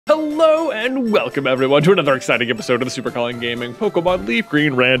Hello and welcome everyone to another exciting episode of the Super Carlin Gaming Pokemon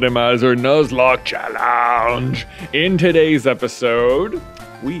LeafGreen Randomizer Nuzlocke Challenge. In today's episode,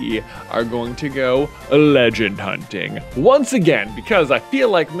 we are going to go legend hunting once again because I feel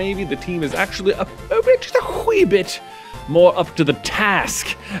like maybe the team is actually just a wee bit more up to the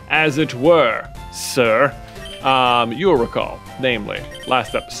task, as it were, sir. You'll recall, namely,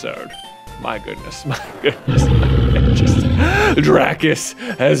 last episode. My goodness. Dracus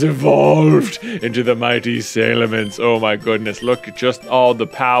has evolved into the mighty Salamence. Oh my goodness, look at just all the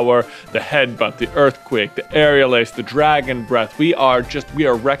power, the headbutt, the earthquake, the aerial ace, the dragon breath. We are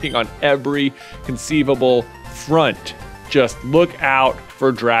wrecking on every conceivable front. Just look out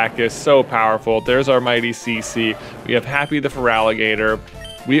for Dracus, so powerful. There's our mighty CC. We have Happy the Feraligatr.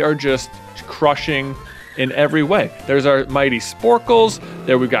 We are just crushing in every way. There's our mighty Sporkles.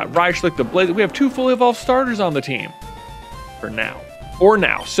 There we've got Reichlich the Blaze. We have 2 fully evolved starters on the team. For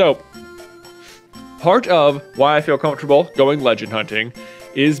now. So, part of why I feel comfortable going legend hunting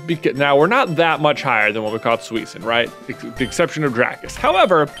is because now we're not that much higher than what we caught Suicune, right? The exception of Dracus.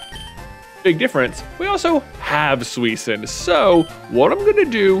 However, big difference, we also have Suicune. So, what I'm gonna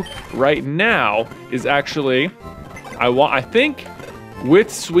do right now is actually, I think with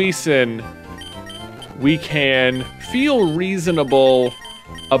Suicune, we can feel reasonable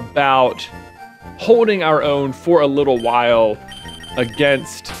about holding our own for a little while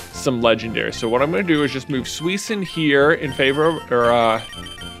against some legendaries. So what I'm going to do is just move Suicune here in favor of,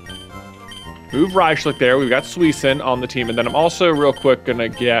 move Reichlich there. We've got Suicune on the team, and then I'm also real quick going to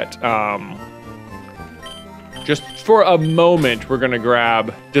get, just for a moment, we're going to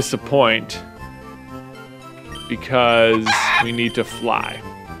grab Disappoint because we need to fly.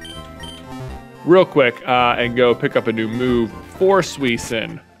 Real quick, and go pick up a new move for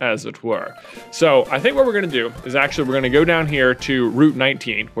Suicune, as it were. So I think what we're gonna do is actually we're gonna go down here to Route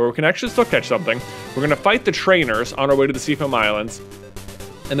 19, where we can actually still catch something. We're gonna fight the trainers on our way to the Seafoam Islands,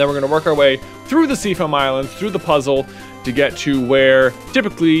 and then we're gonna work our way through the Seafoam Islands, through the puzzle, to get to where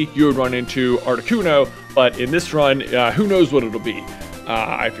typically you would run into Articuno, but in this run, who knows what it'll be.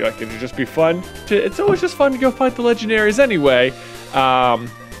 I feel like it'll just be fun. It's always just fun to go fight the legendaries anyway.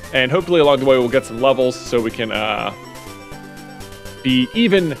 And hopefully along the way we'll get some levels so we can be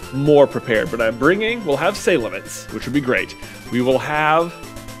even more prepared. But we'll have Salamence, which would be great. We will have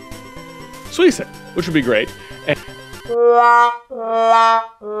Suicune, which would be great. And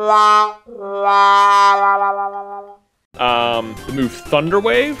the move Thunder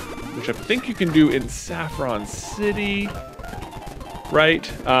Wave, which I think you can do in Saffron City, right?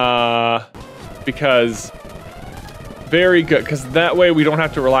 Because very good, because that way we don't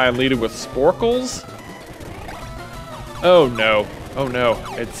have to rely on leading with Sporkles. Oh no,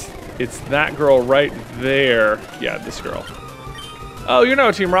 it's that girl right there. Yeah, this girl. Oh, you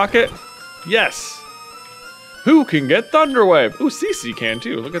know Team Rocket? Yes. Who can get Thunder Wave? Ooh, CC can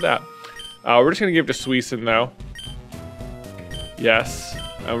too, look at that. We're just gonna give it to Suicune though. Yes,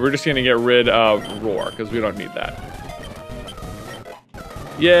 we're just gonna get rid of Roar, because we don't need that.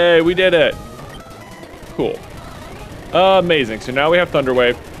 Yay, we did it. Cool. Amazing. So now we have Thunder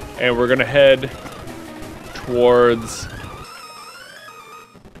Wave, and we're gonna head towards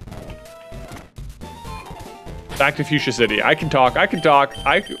back to Fuchsia City. I can talk. I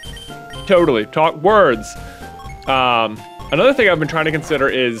totally talk words. Another thing I've been trying to consider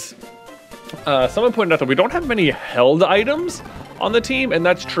is someone pointed out that we don't have many held items on the team, and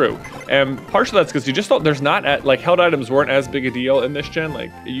that's true. And partially that's because you just don't. There's not like held items weren't as big a deal in this gen. Like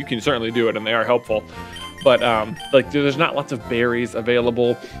you can certainly do it, and they are helpful. But like there's not lots of berries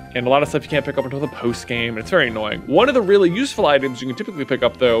available, and a lot of stuff you can't pick up until the post game, and it's very annoying. One of the really useful items you can typically pick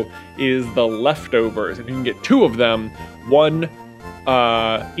up though is the leftovers, and you can get 2 of them, one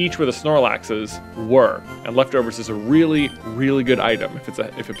each where the Snorlaxes were. And leftovers is a really, really good item. If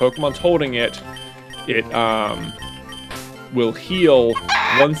a Pokemon's holding it, it will heal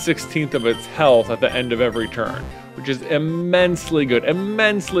 1/16 of its health at the end of every turn, which is immensely good.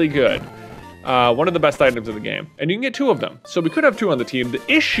 One of the best items in the game, and you can get 2 of them. So we could have 2 on the team. The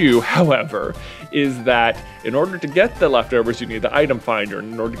issue, however, is that in order to get the leftovers, you need the item finder.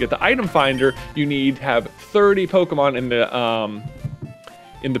 And in order to get the item finder, you need to have 30 Pokemon in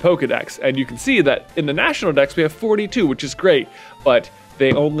the Pokedex. And you can see that in the National Dex, we have 42, which is great, but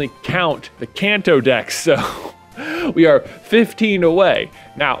they only count the Kanto Dex, so we are 15 away.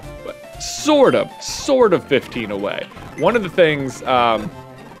 Now, sort of 15 away. One of the things,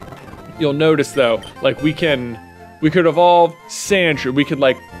 you'll notice though, like we can We could evolve Sandshrew. We could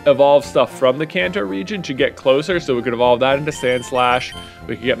like evolve stuff from the Kanto region to get closer. So we could evolve that into Sandslash.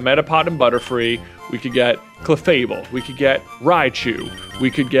 We could get Metapod and Butterfree. We could get Clefable. We could get Raichu.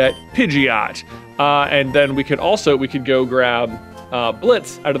 We could get Pidgeot. And then we could go grab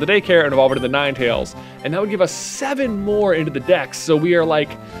Blitz out of the daycare and evolve it into the Ninetales. And that would give us 7 more into the dex. So we are like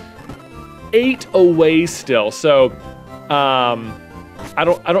 8 away still. So, I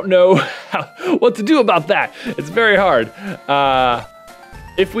don't know what to do about that. It's very hard.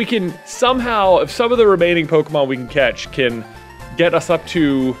 If we can somehow, if some of the remaining Pokemon we can catch can get us up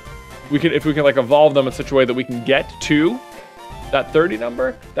to, if we can like evolve them in such a way that we can get to that 30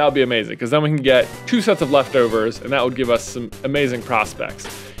 number, that would be amazing. Because then we can get 2 sets of leftovers, and that would give us some amazing prospects.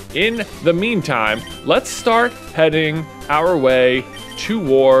 In the meantime, let's start heading our way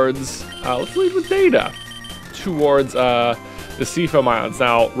towards, let's lead with Data, towards the Seafoam Islands.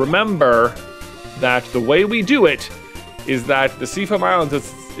 Now, remember that the way we do it is that the Seafoam Islands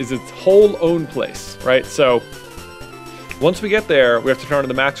is its whole own place, right? So once we get there, we have to turn to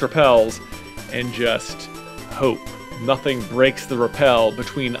the max repels and just hope nothing breaks the repel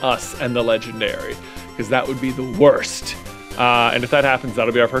between us and the legendary, because that would be the worst. And if that happens,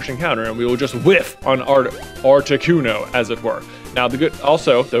 that'll be our first encounter, and we will just whiff on Articuno, as it were. Now,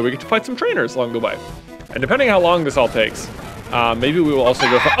 also, though, we get to fight some trainers along the way. And depending how long this all takes, maybe we will also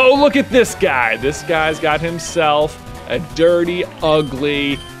go for, oh, look at this guy. This guy's got himself a dirty,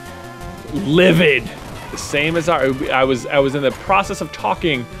 ugly, livid, the same as I was in the process of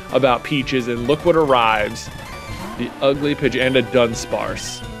talking about Peaches, and look what arrives. The ugly Pidgey and a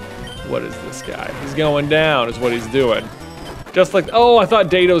Dunsparce. What is this guy? He's going down is what he's doing. Just like, oh, I thought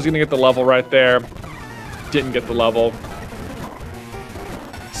Data was gonna get the level right there. Didn't get the level.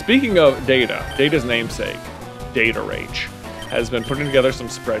 Speaking of Data's namesake, Data Rage, has been putting together some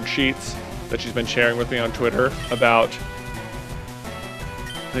spreadsheets that she's been sharing with me on Twitter about,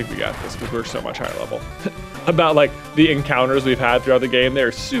 I think we got this because we're so much higher level, about like the encounters we've had throughout the game.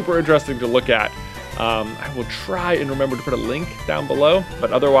 They're super interesting to look at. I will try and remember to put a link down below,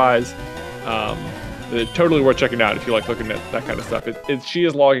 but otherwise, it's totally worth checking out if you like looking at that kind of stuff. She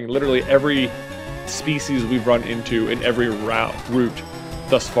is logging literally every species we've run into in every route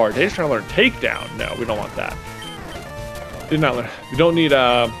thus far. Data's trying to learn Takedown. No, we don't want that. We don't need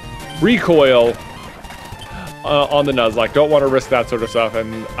recoil on the Nuzlocke. Don't want to risk that sort of stuff.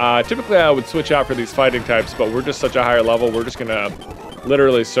 And typically I would switch out for these fighting types, but we're just such a higher level, we're just gonna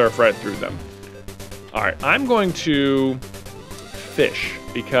literally surf right through them. All right, I'm going to fish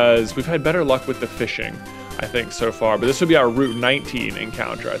because we've had better luck with the fishing, I think, so far. But this would be our Route 19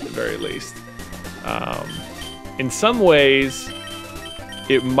 encounter at the very least. In some ways,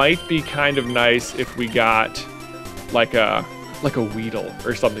 it might be kind of nice if we got like a Weedle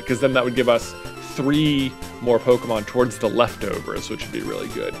or something, because then that would give us 3 more Pokemon towards the leftovers, which would be really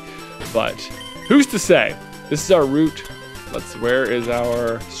good. But who's to say? This is our route. Where is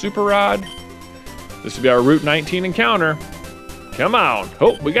our Super Rod? This would be our Route 19 encounter. Come on.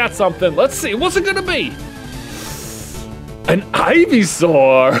 Oh, we got something. Let's see. What's it gonna be? An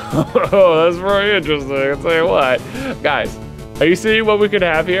Ivysaur. Oh, that's very interesting. I'll tell you what. Guys, are you seeing what we could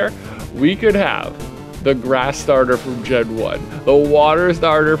have here? We could have the grass starter from Gen 1, the water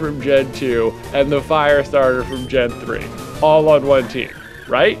starter from Gen 2, and the fire starter from Gen 3, all on one team,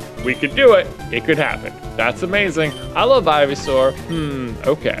 right? We could do it. It could happen. That's amazing. I love Ivysaur.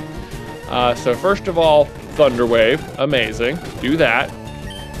 Okay. So first of all, Thunder Wave, amazing. Do that.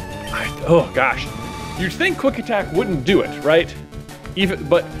 Oh gosh, you'd think Quick Attack wouldn't do it, right?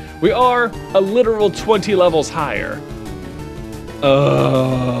 But we are a literal 20 levels higher.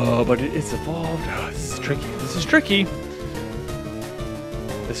 But it's evolved. Oh, this is tricky. This is tricky.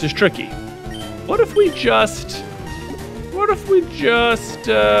 This is tricky. What if we just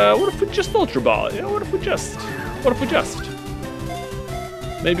Ultra Ball it? You know, what if we just?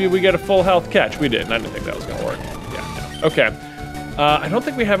 Maybe we get a full health catch. We didn't. I didn't think that was gonna work. Yeah, no. Okay. I don't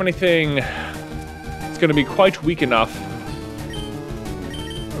think we have anything that's gonna be quite weak enough.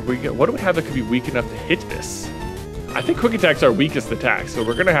 What do we have that could be weak enough to hit this? I think Quick Attack's our weakest attack, so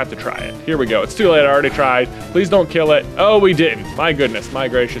we're gonna have to try it. Here we go. It's too late. I already tried. Please don't kill it. Oh, we didn't. My goodness. My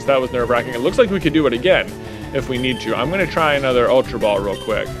gracious. That was nerve-wracking. It looks like we could do it again if we need to. I'm gonna try another Ultra Ball real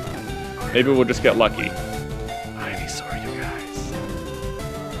quick. Maybe we'll just get lucky. Ivysaur, you guys.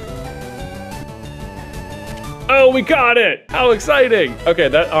 Oh, we got it! How exciting! Okay,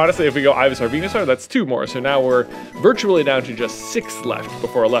 that honestly, if we go Ivysaur, Venusaur, that's 2 more. So now we're virtually down to just 6 left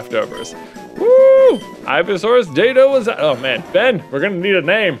before leftovers. Woo! Ivysaur's Data was, oh man, Ben, we're gonna need a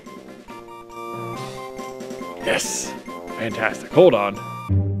name. Yes, fantastic, hold on.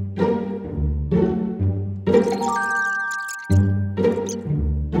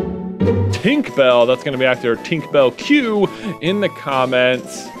 Tinkbell. That's gonna be after Tinkbell Q in the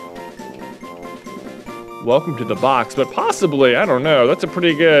comments. Welcome to the box, but possibly, I don't know. That's a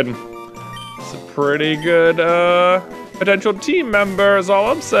pretty good potential team member is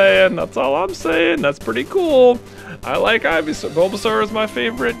all I'm saying. That's all I'm saying. That's pretty cool. I like Ivysaur. Bulbasaur is my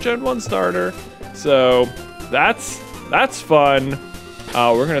favorite Gen 1 starter. So that's fun.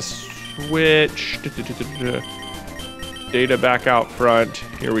 We're gonna switch data back out front.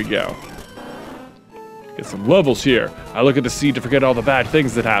 Here we go. Get some levels here. I look at the sea to forget all the bad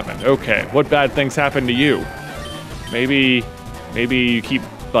things that happened. Okay, what bad things happened to you? Maybe you keep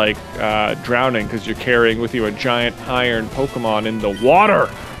like drowning because you're carrying with you a giant iron Pokemon in the water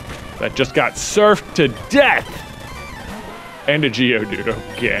that just got surfed to death. And a Geodude.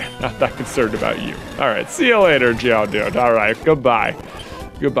 Okay, not that concerned about you. All right, see you later, Geodude. All right, goodbye.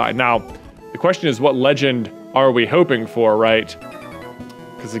 Goodbye. Now, the question is, what legend are we hoping for, right?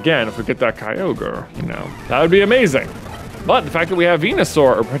 Because again, if we get that Kyogre, you know, that would be amazing. But the fact that we have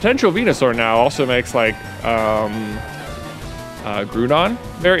Venusaur, or potential Venusaur now, also makes like Groudon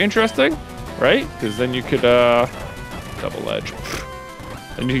very interesting, right? Because then you could double edge.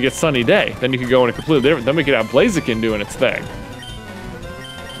 Then you could get Sunny Day. Then you could go in a completely different. Then we could have Blaziken doing its thing.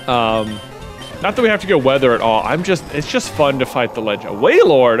 Not that we have to go weather at all. It's just fun to fight the legend.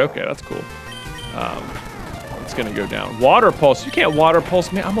 Wailord. Okay, that's cool. It's gonna go down. Water Pulse. You can't Water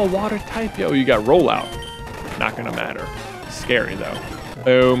Pulse me. I'm a water type. Yo, you got Rollout. Not gonna matter. Scary though.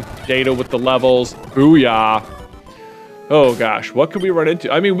 Boom. Data with the levels. Booyah. Oh gosh, what could we run into?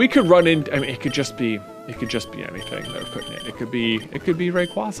 I mean, we could run into. I mean, it could just be anything though, couldn't it? It could be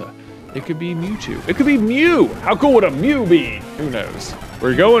Rayquaza. It could be Mewtwo. It could be Mew. How cool would a Mew be? Who knows?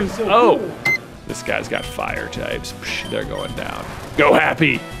 We're going. So oh, cool. This guy's got fire types. Psh, they're going down. Go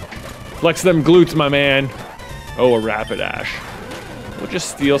Happy. Flex them glutes, my man. Oh, a Rapidash. We'll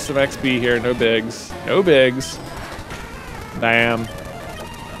just steal some XP here. No bigs. No bigs. Bam.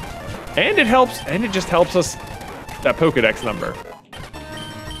 And it helps. And it just helps us. That Pokedex number.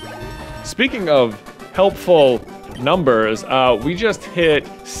 Speaking of helpful numbers, we just hit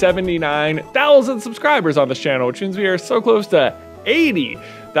 79,000 subscribers on this channel, which means we are so close to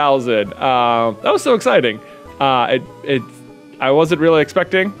 80,000. That was so exciting. I wasn't really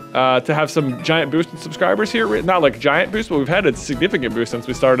expecting to have some giant boost in subscribers here. Not like giant boost, but we've had a significant boost since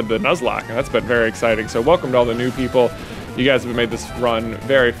we started the Nuzlocke, and that's been very exciting. So welcome to all the new people. You guys have made this run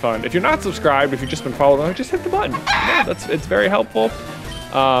very fun. If you're not subscribed, if you've just been following, just hit the button. Yeah, it's very helpful.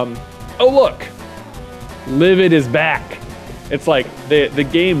 Oh look, Livid is back. It's like the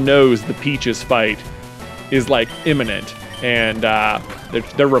game knows the Peaches fight is like imminent, and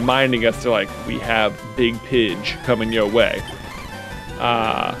they're reminding us to like, we have Big Pidge coming your way.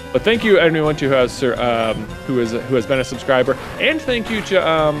 But thank you everyone who has been a subscriber, and thank you to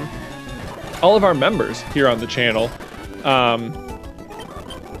all of our members here on the channel.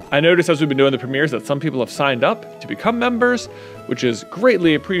 I noticed as we've been doing the premieres that some people have signed up to become members, which is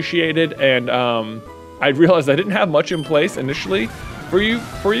greatly appreciated. And I realized I didn't have much in place initially for you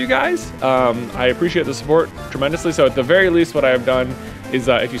guys. I appreciate the support tremendously. So at the very least, what I have done is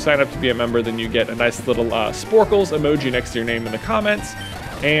if you sign up to be a member, then you get a nice little Sporkles emoji next to your name in the comments,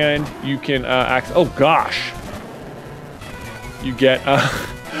 and you can oh gosh, you get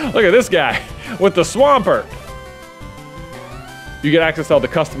look at this guy with the Swampert. You get access to all the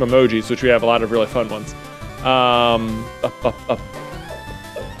custom emojis, which we have a lot of really fun ones.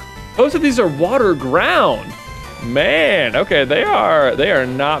 Most of these are water ground. Man, okay, they are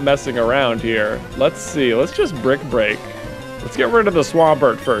not messing around here. Let's see, let's just brick break. Let's get rid of the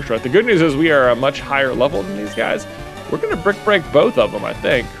Swampert first, right? The good news is we are a much higher level than these guys. We're gonna brick break both of them, I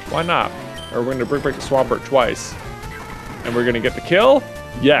think. Why not? Or we're gonna brick break the Swampert twice. And we're gonna get the kill?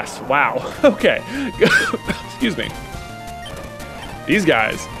 Yes, wow, okay. Excuse me. These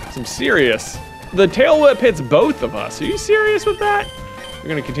guys, some serious. The tail whip hits both of us. Are you serious with that? We're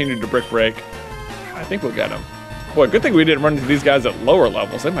gonna continue to brick break. I think we'll get them. Boy, good thing we didn't run into these guys at lower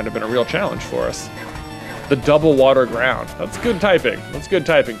levels. They might have been a real challenge for us. The double water ground. That's good typing. That's good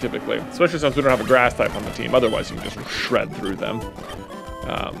typing typically, especially since we don't have a grass type on the team. Otherwise, you can just shred through them.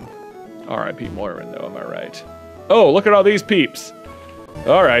 R.I.P. Moirin, though, am I right? Oh, look at all these peeps.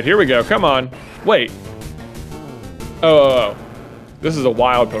 All right, here we go. Come on. Wait. Oh. This is a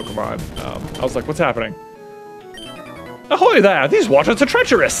wild Pokemon. I was like, what's happening? Ahoy there! These waters are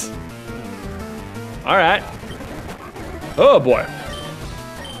treacherous! All right. Oh boy.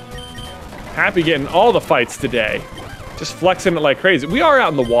 Happy getting all the fights today. Just flexing it like crazy. We are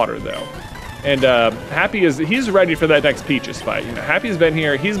out in the water though. And Happy he's ready for that next Peaches fight. You know, Happy's been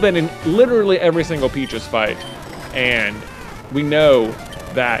here. He's been in literally every single Peaches fight. And we know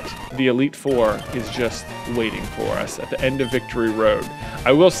that the Elite Four is just waiting for us at the end of Victory Road.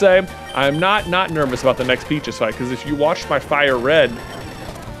 I will say, I'm not nervous about the next Peaches fight, because if you watched my Fire Red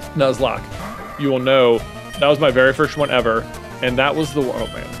Nuzlocke, you will know that was my very first one ever, and that was the one. Oh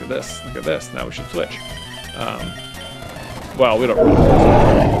man, look at this. Now we should switch. Well, we don't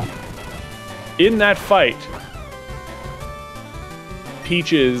really. In that fight,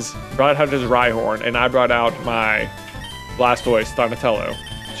 Peaches brought out his Rhyhorn, and I brought out my Blastoise Donatello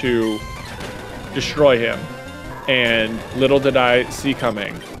to destroy him. And little did I see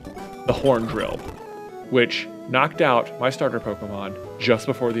coming the Horn Drill, which knocked out my starter Pokemon just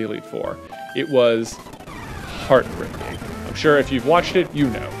before the Elite Four. It was heartbreaking. I'm sure if you've watched it, you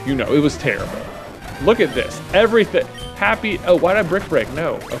know, it was terrible. Look at this, everything. Happy, oh, why'd I Brick Break?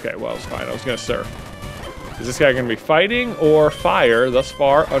 No, okay, well, it's fine, I was gonna Surf. Is this guy gonna be fighting or fire? Thus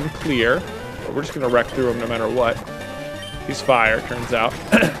far, unclear. But we're just gonna wreck through him no matter what. He's fire, turns out.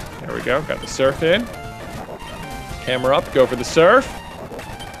 There we go, got the Surf in. Camera up, go for the Surf.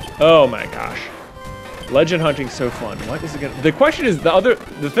 Oh my gosh. Legend hunting's so fun. What is it gonna... The question is,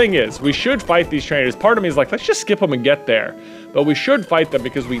 the thing is, we should fight these trainers. Part of me is like, let's just skip them and get there. But we should fight them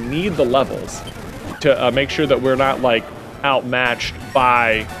because we need the levels to make sure that we're not like outmatched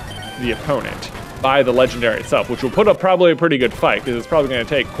by the opponent, by the legendary itself, which will put up probably a pretty good fight because it's probably going to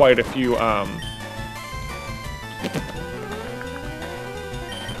take quite a few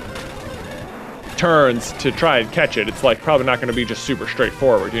turns to try and catch it. It's like probably not going to be just super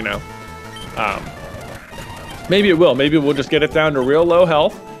straightforward, you know. Maybe it will. Maybe we'll just get it down to real low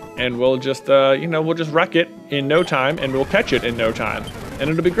health and we'll just, you know, we'll just wreck it in no time and we'll catch it in no time. And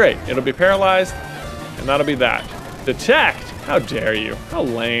it'll be great. It'll be paralyzed and that'll be that. Detect? How dare you? How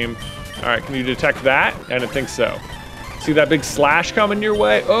lame. All right, can you detect that? I didn't think so. See that big slash coming your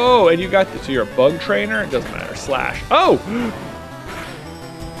way? Oh, and you got this. So you're a bug trainer? It doesn't matter. Slash. Oh!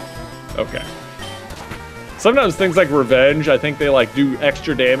 Okay. Sometimes things like revenge, I think they like do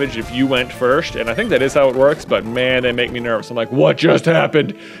extra damage if you went first, and I think that is how it works, but man, they make me nervous. I'm like, what just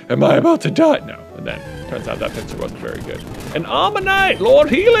happened? Am I about to die? No, and then turns out that pincer wasn't very good. An Ammonite, Lord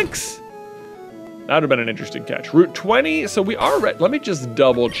Helix! That would have been an interesting catch. Route 20, so we are ready. Let me just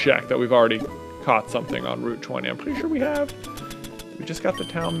double check that we've already caught something on Route 20. I'm pretty sure we have. We just got the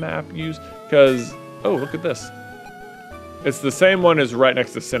town map used, because, oh, look at this. It's the same one as right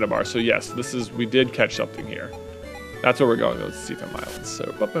next to Cinnabar, so yes, this is, we did catch something here. That's where we're going, those Seafoam Islands. So,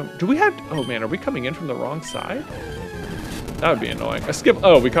 do we have, oh man, are we coming in from the wrong side? That would be annoying. A skip,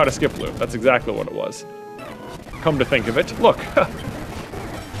 oh, we caught a skip loop. That's exactly what it was. Come to think of it, look.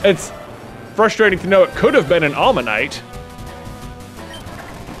 It's frustrating to know it could have been an Ammonite.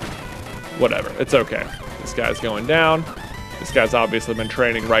 Whatever, it's okay. This guy's going down. This guy's obviously been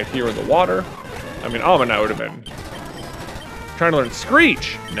training right here in the water. I mean, Ammonite would have been trying to learn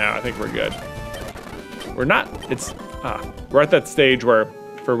Screech. No, I think we're good. We're not, it's, we're at that stage where,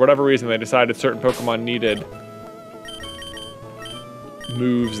 for whatever reason, they decided certain Pokemon needed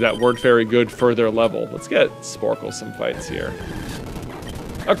moves that weren't very good for their level. Let's get Sporkles some fights here.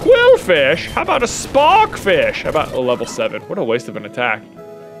 A Quillfish? How about a Sparkfish? How about a level 7? What a waste of an attack.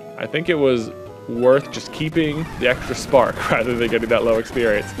 I think it was worth just keeping the extra spark rather than getting that low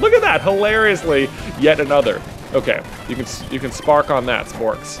experience. Look at that, hilariously, yet another. Okay, you can spark on that,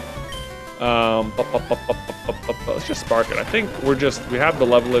 Sporks. Let's just spark it. I think we have the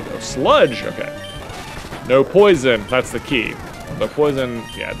level of Sludge. Okay. No poison, that's the key. The poison,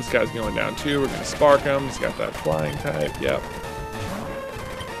 yeah, this guy's going down too. We're gonna spark him. He's got that flying type, yep.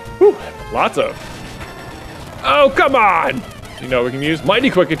 Whew, lots of. Oh, come on! You know we can use Mighty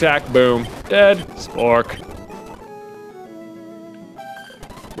Quick Attack, boom, dead, Spork.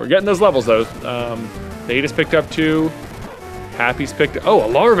 We're getting those levels though. Data's picked up 2. Happy's picked up, oh, a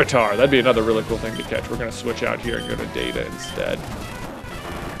Larvitar. That'd be another really cool thing to catch. We're gonna switch out here and go to Data instead.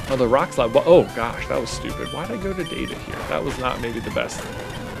 Oh, the Rock Slide, oh gosh, that was stupid. Why'd I go to Data here? That was not maybe the best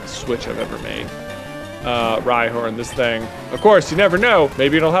switch I've ever made. Rhyhorn, this thing. Of course, you never know.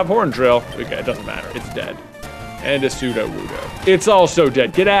 Maybe it'll have Horn Drill. Okay, it doesn't matter, it's dead. And a Sudowoodo. It's also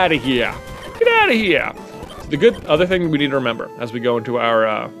dead, get out of here. Get out of here. The good other thing we need to remember as we go into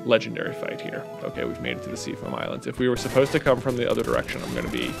our legendary fight here. Okay, we've made it to the Seafoam Islands. If we were supposed to come from the other direction, I'm gonna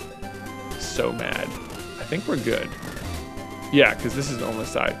be so mad. I think we're good. Yeah, because this is the only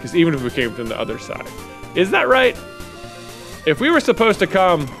side. Because even if we came from the other side. Is that right? If we were supposed to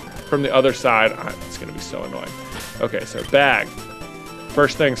come from the other side, it's gonna be so annoying. Okay, so bag.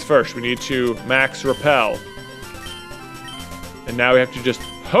 First things first, we need to max repel. And now we have to just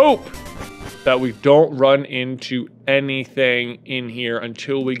hope that we don't run into anything in here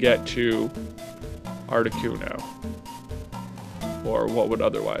until we get to Articuno. or what would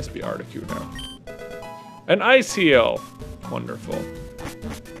otherwise be Articuno. An ice heal. Wonderful.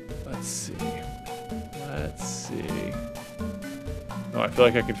 Let's see. Let's see. Oh, I feel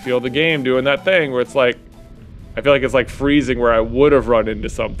like I can feel the game doing that thing where it's like, I feel like it's like freezing where I would have run into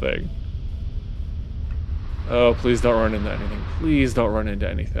something. Oh, please don't run into anything. Please don't run into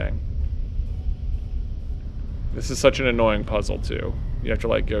anything. This is such an annoying puzzle too. You have to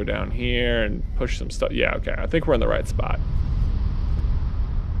like go down here and push some stuff. Yeah, okay, I think we're in the right spot.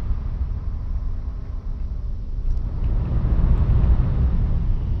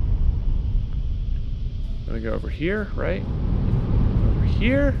 Let me go over here, right? Over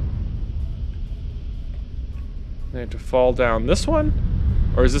here. I have to fall down this one?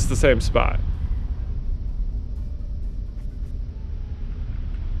 Or is this the same spot?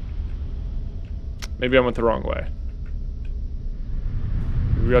 Maybe I went the wrong way.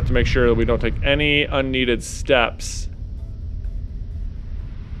 We have to make sure that we don't take any unneeded steps.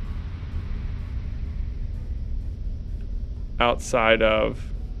 Outside of...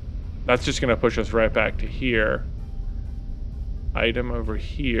 That's just gonna push us right back to here. Item over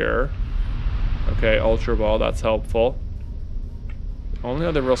here. Okay, Ultra Ball, that's helpful. The only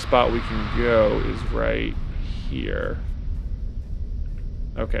other real spot we can go is right here.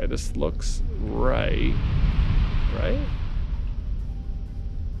 Okay, this looks right. Right?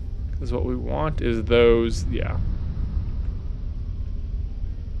 Because what we want is those, yeah.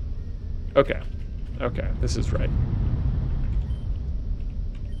 Okay. Okay, this is right.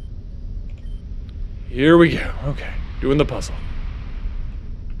 Here we go. Okay, doing the puzzle.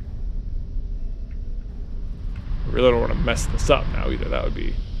 I really don't want to mess this up now either. That would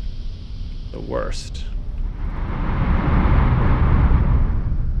be the worst.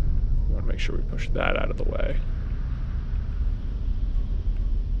 We want to make sure we push that out of the way.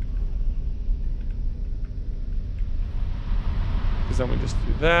 Because then we just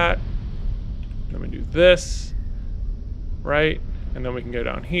do that. Then we do this. Right? And then we can go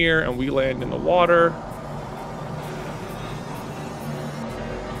down here and we land in the water.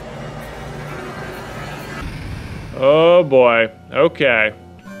 Oh boy. Okay.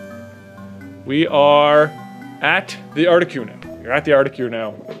 We are at the Articuno. You're at the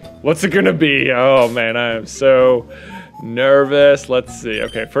Articuno. What's it gonna be? Oh man, I am so nervous. Let's see.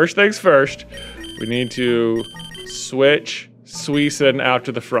 Okay, first things first. We need to switch Suicune out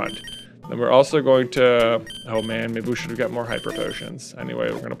to the front. Then we're also going to, oh man, maybe we should have got more hyper potions.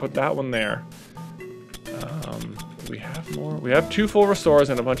 Anyway, we're gonna put that one there. We have more, we have 2 full restores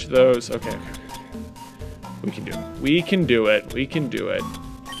and a bunch of those. Okay. We can do it. We can do it. We can do it.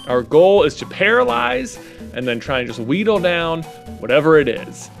 Our goal is to paralyze and then try and just wheedle down whatever it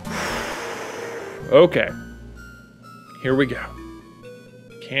is. Okay. Here we go.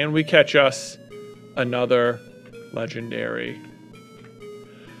 Can we catch us another legendary?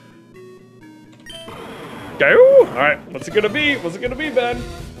 Go! Alright, what's it gonna be? What's it gonna be, Ben?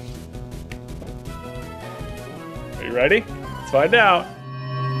 Are you ready? Let's find out.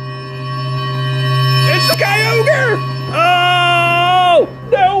 It's the Kyogre! Oh!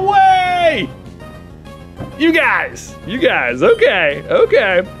 No way! You guys, okay,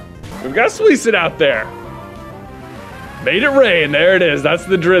 okay. We've got Suicune out there. Made it rain, there it is. That's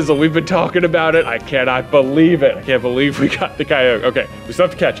the drizzle. We've been talking about it. I cannot believe it. I can't believe we got the Kyogre. Okay, we still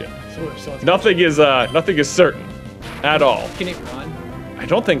have to catch it. Nothing is certain at all. Can it run? I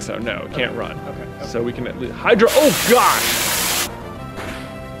don't think so, no, it can't run. Okay. So we can at least, Hydro, oh gosh!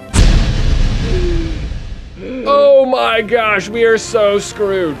 Oh my gosh, we are so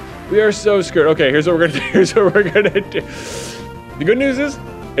screwed. We are so screwed. Okay, here's what we're gonna do, here's what we're gonna do. The good news is,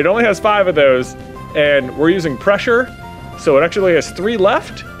 it only has 5 of those, and we're using pressure, so it actually has 3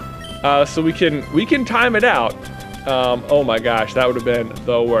 left. So we can time it out. Oh my gosh, that would have been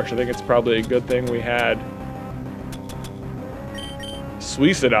the worst. I think it's probably a good thing we had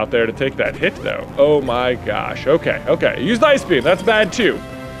Suicune out there to take that hit though. Oh my gosh, okay, okay. Use the Ice Beam, that's bad too.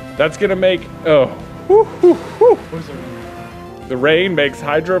 That's gonna make, oh, whoo, whoo, whoo. What is it? The rain makes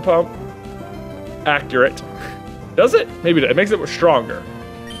Hydro Pump accurate. Does it? Maybe it makes it stronger.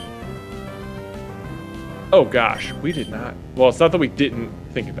 Oh gosh, we did not. Well, it's not that we didn't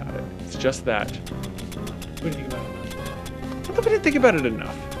think about it. It's just that. We didn't think about it. Not that we didn't think about it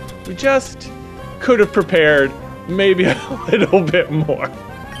enough. We just could have prepared maybe a little bit more.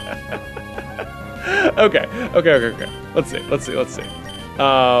 Okay. Let's see.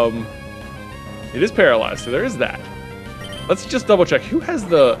 It is paralyzed, so there is that. Let's just double check. Who has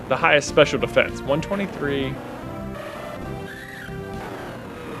the highest special defense? 123.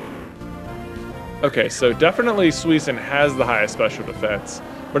 Okay, so definitely Suicune has the highest special defense.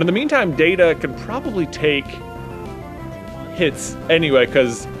 But in the meantime, Data can probably take hits anyway,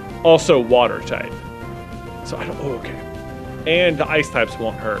 because also water type. So I don't, oh, okay. And the ice types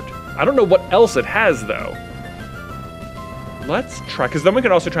won't hurt. I don't know what else it has though. Let's try, because then we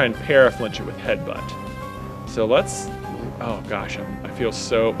can also try and para-flinch it with headbutt. So let's, oh gosh, I feel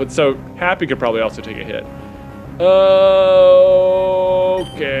so, but so Happy could probably also take a hit.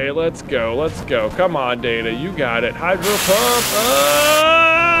 Okay, let's go, let's go. Come on, Data, you got it. Hydro Pump,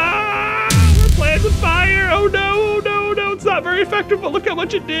 we're playing with fire. Oh no, oh no, no, it's not very effective, but look how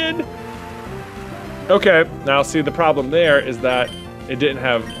much it did. Okay, now see the problem there is that it didn't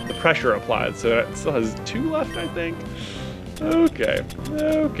have the pressure applied, so it still has 2 left, I think. Okay,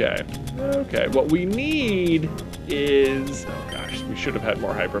 okay, okay. What we need is, oh gosh, we should have had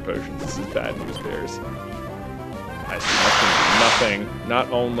more hyper potions. This is bad news, bears. I see nothing.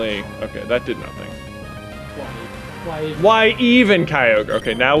 Not only, okay, that did nothing. Why even Kyogre?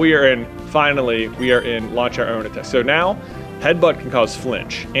 Okay, now we are in, finally, we are in launch our own attack. So now, headbutt can cause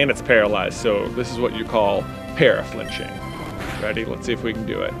flinch, and it's paralyzed, so this is what you call para-flinching. Ready? Let's see if we can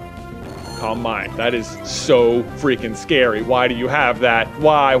do it. Calm Mind. That is so freaking scary. Why do you have that?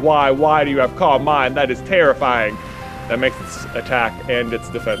 Why do you have Calm Mind? That is terrifying. That makes its attack and its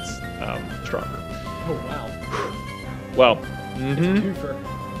defense stronger. Oh, wow. Well, It's a twofer.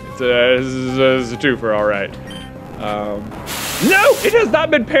 It's a twofer, all right. No, it has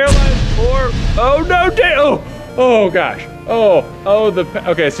not been paralyzed or, oh no, oh gosh.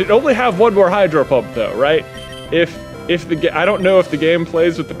 Okay, so it only have 1 more Hydro Pump though, right? I don't know if the game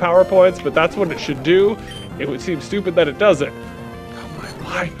plays with the power points, but that's what it should do. It would seem stupid that it doesn't. Calm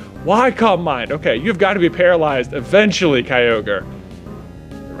Mind, why Calm Mind? Okay, you've got to be paralyzed eventually, Kyogre.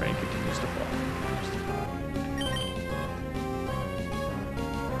 The rain continues to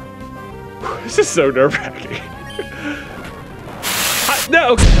fall. This is so nerve-wracking.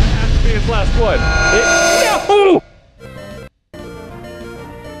 No, okay, that has to be its last one. No!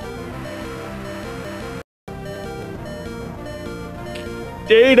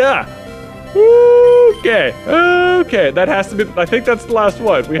 Data! Okay, okay, that has to be, I think that's the last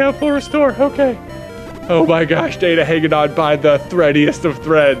one. We have full restore, okay. Oh my gosh, Data hanging on by the threadiest of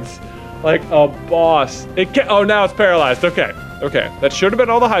threads. Like a boss. It can't, oh, now it's paralyzed, okay. Okay, that should have been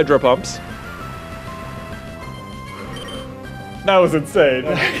all the Hydro Pumps. That was insane.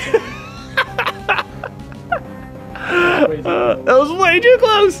 That was way too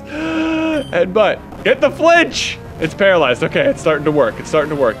close. Headbutt, get the flinch. It's paralyzed. Okay, it's starting to work. It's starting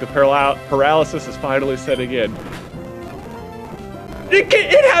to work. The paralysis is finally setting in.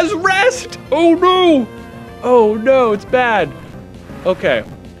 It has rest! Oh no! Oh no, it's bad. Okay.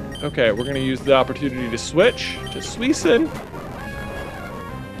 Okay, we're gonna use the opportunity to switch to Suicune.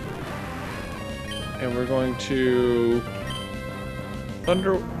 And we're going to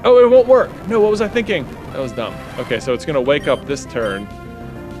Thunder. Oh, it won't work. No, what was I thinking? That was dumb. Okay, so it's gonna wake up this turn.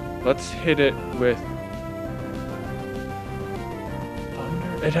 Let's hit it with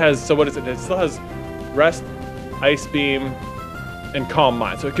Thunder. It has, so what is it? It still has Rest, Ice Beam, and Calm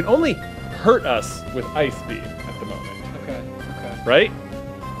Mind. So it can only hurt us with Ice Beam at the moment. Okay, okay. Right?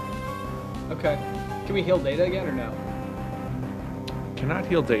 Okay. Can we heal Data again or no? Cannot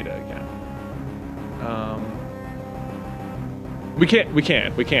heal Data again. We can.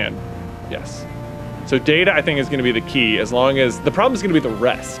 Yes. So Data, I think, is going to be the key, as long as, the problem is going to be the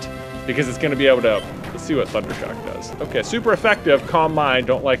rest, because it's going to be able to, let's see what Thundershock does. Okay, super effective, Calm Mind,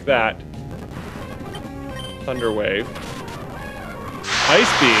 don't like that. Thunder Wave.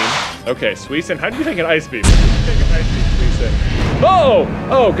 Ice Beam. Okay, Suicune, how do you think an Ice Beam? How do you think an Ice Beam, Suicune? Oh!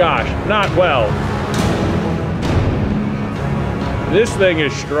 Oh gosh, not well. This thing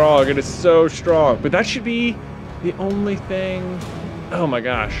is strong, it is so strong, but that should be the only thing. Oh my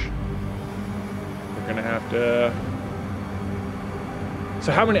gosh. We're gonna have to.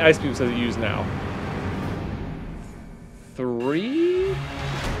 So how many Ice Beams does it use now? 3?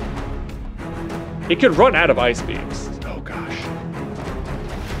 It could run out of Ice Beams. Oh gosh.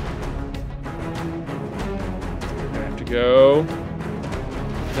 We're gonna have to go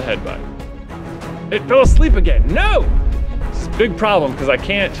the Headbutt. It fell asleep again. No! It's a big problem because I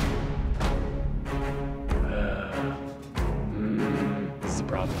can't. This is a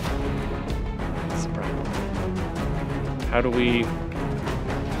problem. This is a problem. How do we?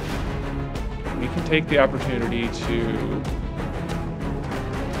 We can take the opportunity to.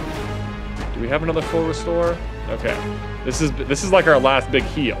 Do we have another full restore? Okay. This is like our last big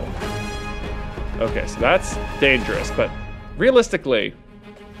heal. Okay, so that's dangerous, but realistically,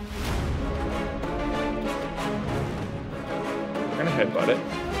 we're gonna headbutt it.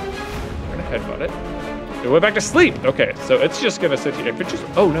 We're gonna headbutt it. It went back to sleep. Okay, so it's just gonna sit here. If it just,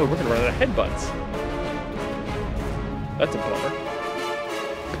 oh no, we're gonna run out of headbutts. That's a bummer.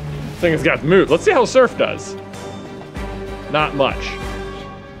 This thing has got moved. Let's see how Surf does. Not much.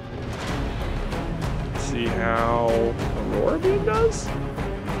 Let's see how Aurora Beam does.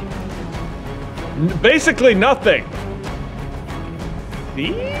 Basically nothing.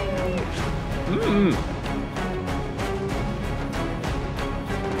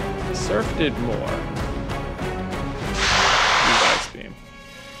 Surf did more. Use Ice Beam.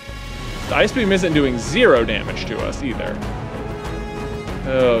 The Ice Beam isn't doing 0 damage to us either.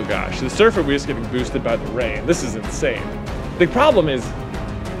 Oh gosh, the Surf are just getting boosted by the rain. This is insane. The problem is,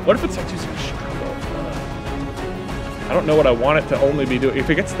 what if it starts using Struggle? I don't know what I want it to only be doing. If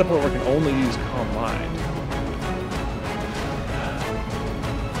it gets to the point where it can only use Calm Mind.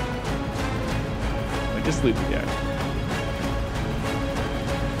 I just leave again.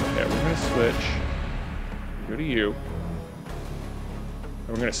 Okay, we're gonna switch. Go to you. And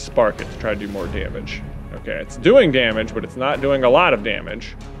we're gonna Spark it to try to do more damage. Okay, it's doing damage, but it's not doing a lot of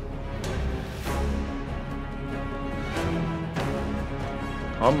damage.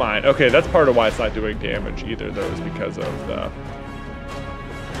 On mine. Okay, that's part of why it's not doing damage either, though, is because of the...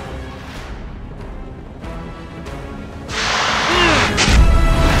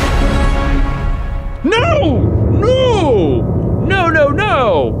 No! No! No, no,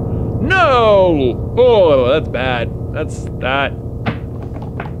 no! No! Oh, that's bad. That's that.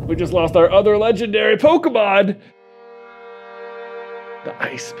 We just lost our other legendary Pokemon. The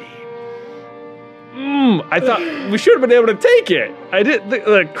Ice Beam. I thought we should have been able to take it. I did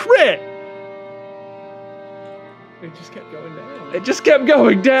the crit. It just kept going down. It just kept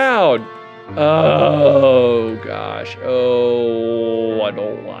going down. Oh gosh. Oh, I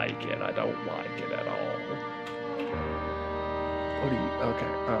don't like it. I don't like it at all. What do you?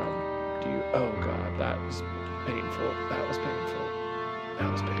 Okay. Do you? Oh god, that was painful. That was painful.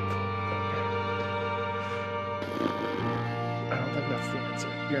 That was painful. Okay. I don't think that's the answer.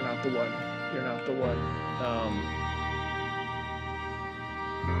 You're not the one. You're not the one.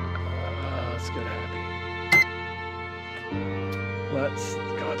 Let's get happy. Let's.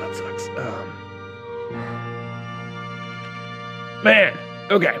 God, that sucks. Man.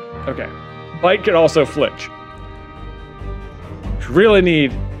 Okay. Okay. Bite can also flinch. Really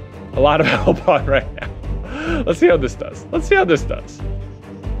need a lot of help on right now. Let's see how this does. Let's see how this does.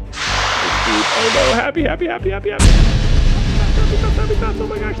 Oh no! Happy, happy, happy, happy, happy. Oh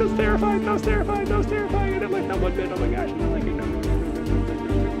my gosh, that's terrifying, that's terrifying, that's terrifying. I didn't like that one bit. Oh my gosh, I didn't like it.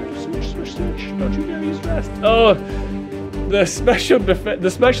 Switch, switch, switch. Don't you dare use rest. Oh, the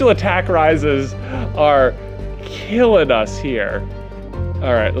special attack rises are killing us here.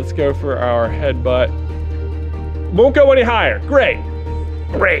 All right, let's go for our headbutt. Won't go any higher. Great,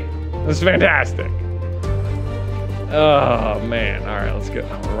 great. This is fantastic. Oh man, all right, let's go.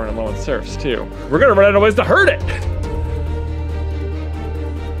 Oh, we're running low on Surfs too. We're gonna run out of ways to hurt it.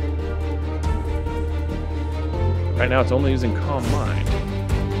 Right now it's only using Calm Mind.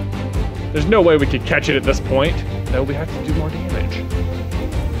 There's no way we could catch it at this point. No, we have to do more damage.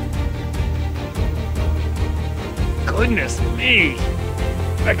 Goodness me.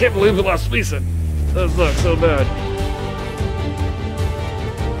 I can't believe we lost Lisa. That sucks so bad.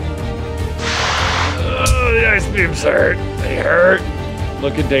 Oh, the Ice Beams hurt. They hurt.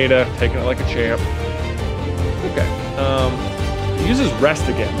 Look at data, taking it like a champ. Okay. It uses rest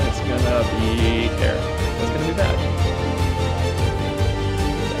again. It's gonna be terrible. That's gonna be bad.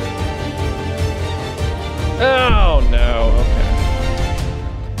 Oh no,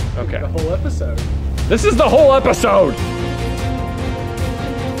 okay. Okay. The whole episode. This is the whole episode!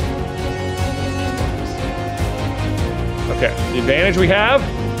 Okay, the advantage we have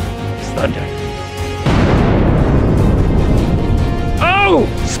is thunder. Oh!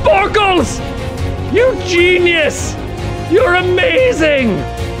 Sporkles! You genius! You're amazing!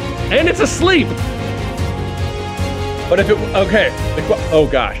 And it's asleep! But if it, okay. Oh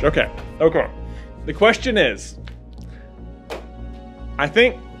gosh, okay. Okay. The question is, I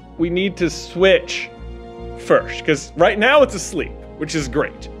think we need to switch first, because right now it's asleep, which is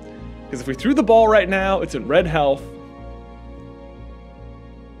great. Because if we threw the ball right now, it's in red health.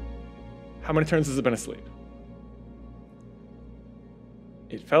 How many turns has it been asleep?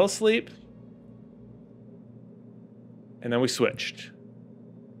 It fell asleep, and then we switched.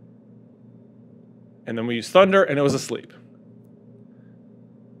 And then we used Thunder, and it was asleep.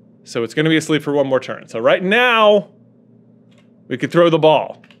 So it's going to be asleep for one more turn. So right now, we could throw the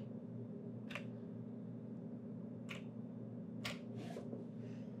ball.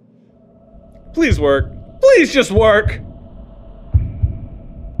 Please work. Please just work.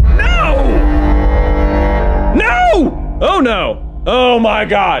 No! No! Oh no! Oh my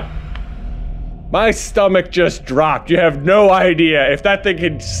god! My stomach just dropped. You have no idea. If that thing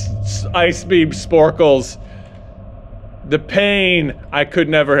had ice beam Sporkles, the pain, I could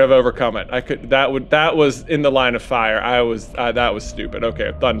never have overcome it. That was in the line of fire. That was stupid.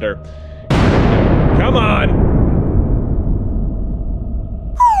 Okay, thunder. Come on.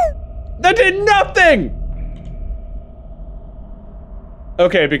 That did nothing.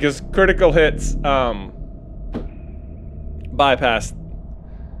 Okay, because critical hits, bypassed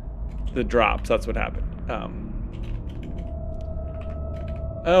the drops. That's what happened.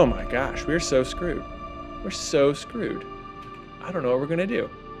 Oh my gosh, we're so screwed. We're so screwed. I don't know what we're gonna do.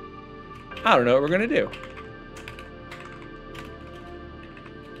 I don't know what we're gonna do.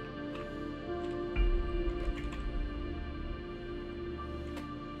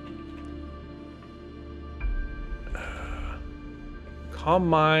 Calm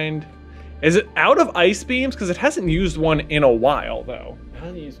Mind. Is it out of ice beams? Because it hasn't used one in a while, though. I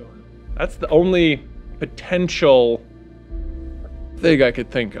haven't used one. That's the only potential thing I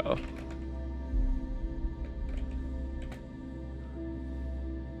could think of.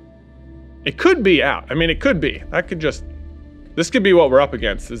 It could be out. I mean, it could be. That could just... This could be what we're up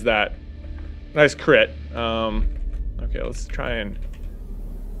against, is that nice crit. Okay, let's try and...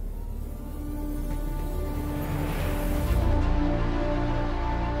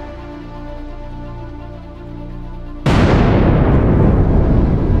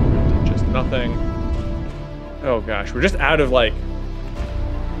 Just nothing. Oh gosh, we're just out of, like,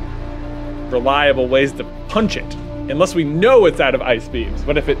 reliable ways to punch it. Unless we know it's out of ice beams.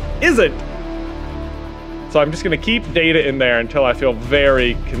 But if it isn't... So I'm just gonna keep data in there until I feel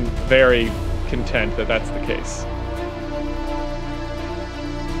very content that that's the case.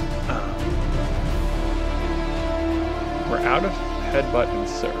 We're out of headbutt and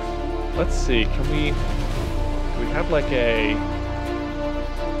surf. Let's see, do we have like a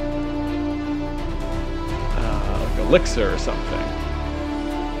like elixir or something?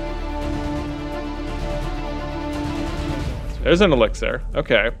 There's an elixir.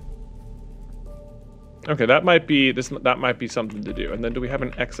 Okay. Okay, that might be that might be something to do. And then do we have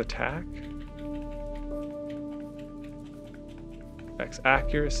an X attack? X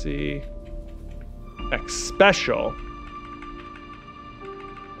accuracy. X special.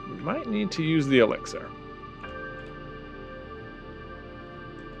 We might need to use the elixir.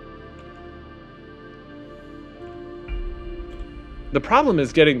 The problem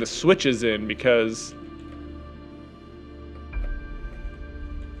is getting the switches in because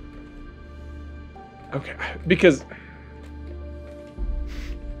okay, because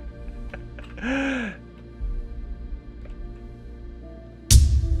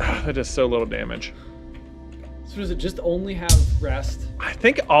that does so little damage. So does it just only have rest? I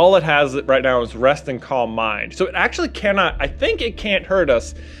think all it has right now is rest and calm mind. So it actually cannot, I think it can't hurt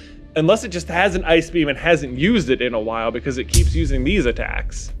us unless it just has an ice beam and hasn't used it in a while because it keeps using these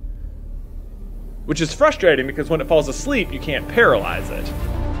attacks. Which is frustrating because when it falls asleep, you can't paralyze it.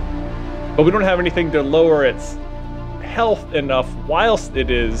 But we don't have anything to lower its health enough whilst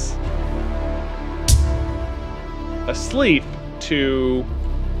it is asleep to...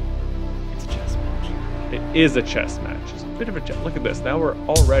 It's a chess match. It is a chess match. It's a bit of a chess. Look at this. Now we're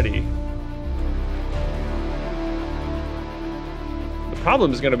already... The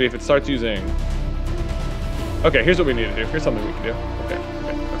problem is going to be if it starts using... Okay, here's what we need to do. Here's something we can do. Okay.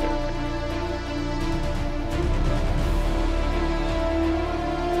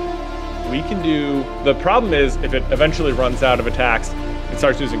 We can do... The problem is if it eventually runs out of attacks and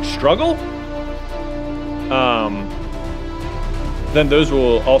starts using struggle, then those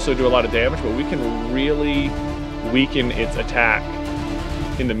will also do a lot of damage, but we can really weaken its attack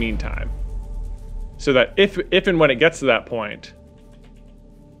in the meantime. So that if and when it gets to that point,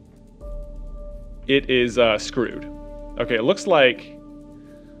 it is screwed. Okay, it looks like...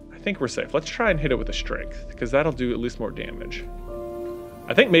 I think we're safe. Let's try and hit it with a strength, because that'll do at least more damage.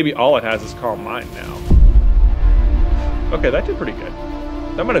 I think maybe all it has is Calm Mind now. Okay, that did pretty good.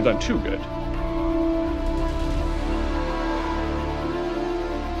 That might have done too good.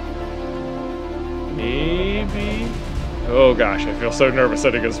 Maybe... Oh gosh, I feel so nervous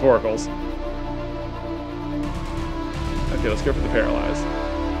setting against Sporkles. Okay, let's go for the Paralyze.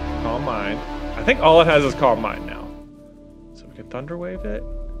 Calm Mind. I think all it has is Calm Mind now. So we can Thunder Wave it.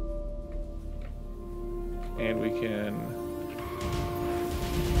 And we can...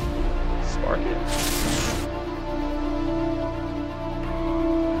 Spark it.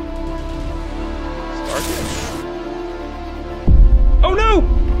 Spark it. Oh no!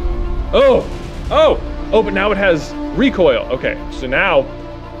 Oh, but now it has recoil. Okay, so now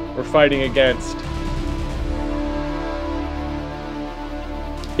we're fighting against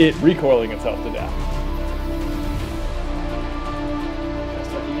it recoiling itself to death.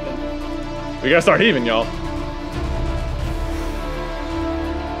 We gotta start heaving, y'all.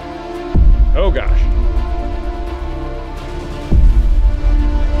 Oh gosh.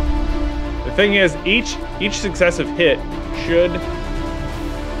 The thing is, each successive hit should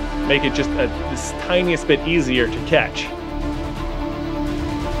make it just this tiniest bit easier to catch.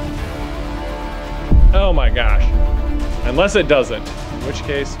 Oh my gosh. Unless it doesn't, in which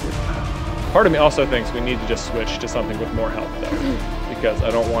case, part of me also thinks we need to just switch to something with more health though, because I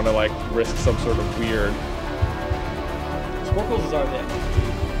don't want to like risk some sort of weird. Sporkles is already in.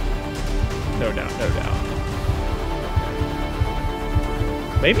 No doubt, no doubt.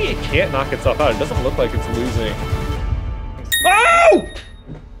 Maybe it can't knock itself out. It doesn't look like it's losing. Oh!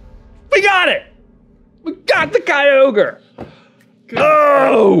 We got it! We got the Kyogre!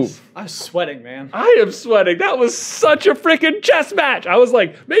 Oh! I'm sweating, man. I am sweating. That was such a freaking chess match. I was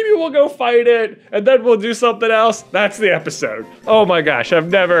like, maybe we'll go fight it, and then we'll do something else. That's the episode. Oh my gosh, I've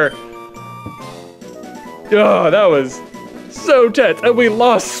never... Oh, that was so tense. And we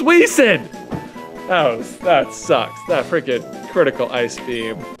lost Suicune! That sucks. That freaking critical ice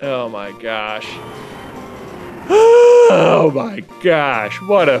beam. Oh my gosh. Oh my gosh,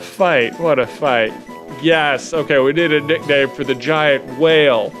 what a fight, what a fight. Yes, okay, we need a nickname for the giant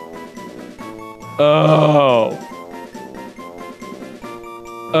whale. Oh.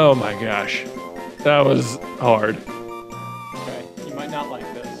 Oh my gosh, that was hard. Okay, you might not like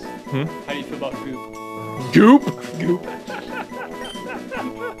this. Hmm? How do you feel about Goop? Goop? Goop.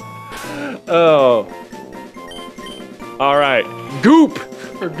 Oh. All right, Goop.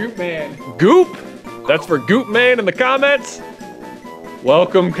 For Goop Man. Goop? That's for Goop Man in the comments.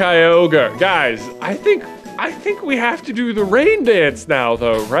 Welcome, Kyogre. Guys, I think we have to do the rain dance now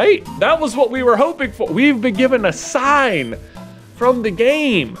though, right? That was what we were hoping for. We've been given a sign from the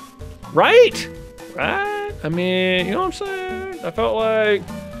game, right? Right? I mean, you know what I'm saying? I felt like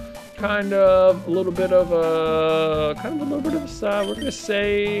kind of a little bit of a sign. We're gonna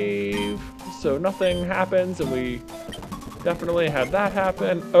save so nothing happens, and we definitely had that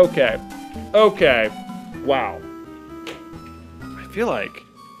happen. Okay. Okay. Wow. I feel like...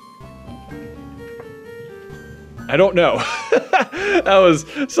 I don't know. That was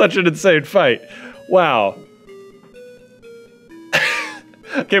such an insane fight. Wow.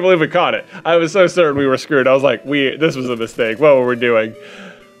 I can't believe we caught it. I was so certain we were screwed. I was like, this was a mistake. What were we doing?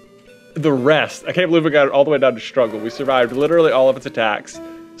 The rest. I can't believe we got it all the way down to struggle. We survived literally all of its attacks.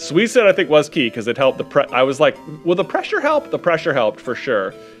 Suicune, I think, was key because it helped I was like, will the pressure help? The pressure helped for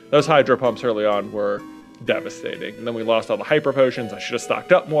sure. Those hydro pumps early on were devastating. And then we lost all the hyper potions. I should have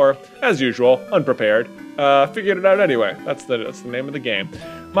stocked up more, as usual, unprepared. Figured it out anyway. That's the name of the game.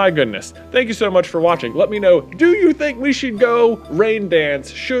 My goodness. Thank you so much for watching. Let me know, do you think we should go rain dance?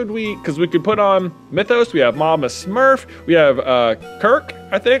 Should we? Because we could put on Mythos. We have Mama Smurf. We have Kirk,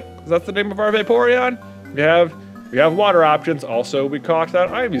 I think. That's the name of our Vaporeon. We have water options. Also, we caught that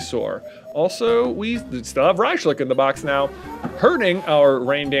Ivysaur. Also, we still have Reichlich in the box now. Hurting our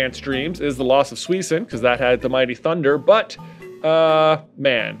rain dance dreams is the loss of Suicune, because that had the Mighty Thunder, but,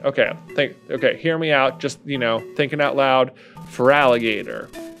 man, okay, hear me out, just, you know, thinking out loud. Feraligatr,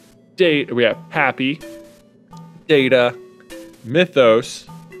 we have Happy, Data, Mythos,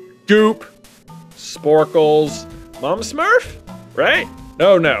 Goop, Sporkles, Mama Smurf, right?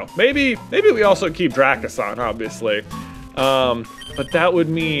 No, maybe we also keep Dracason, obviously. But that would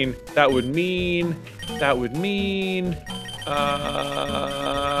mean that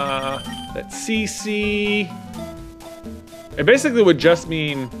CC, it basically would just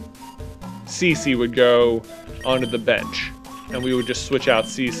mean CC would go onto the bench, and we would just switch out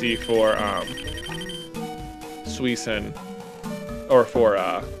CC for Suicune, or for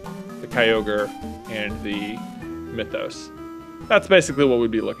the Kyogre and the Mythos. That's basically what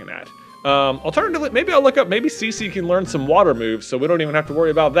we'd be looking at. Alternatively, maybe I'll look up, maybe CC can learn some water moves, so we don't even have to worry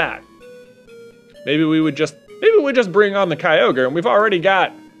about that. Maybe we would just bring on the Kyogre, and we've already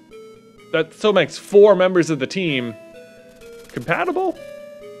got, that still makes 4 members of the team compatible?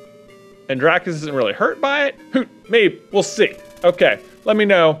 And Dracus isn't really hurt by it? Maybe, we'll see. Okay, let me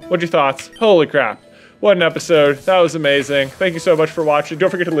know, what's your thoughts? Holy crap. What an episode. That was amazing. Thank you so much for watching. Don't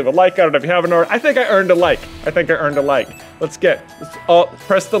forget to leave a like on it if you haven't already. I think I earned a like. Let's all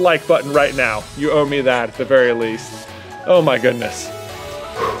press the like button right now. You owe me that at the very least. Oh my goodness.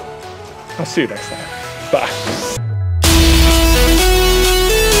 I'll see you next time. Bye.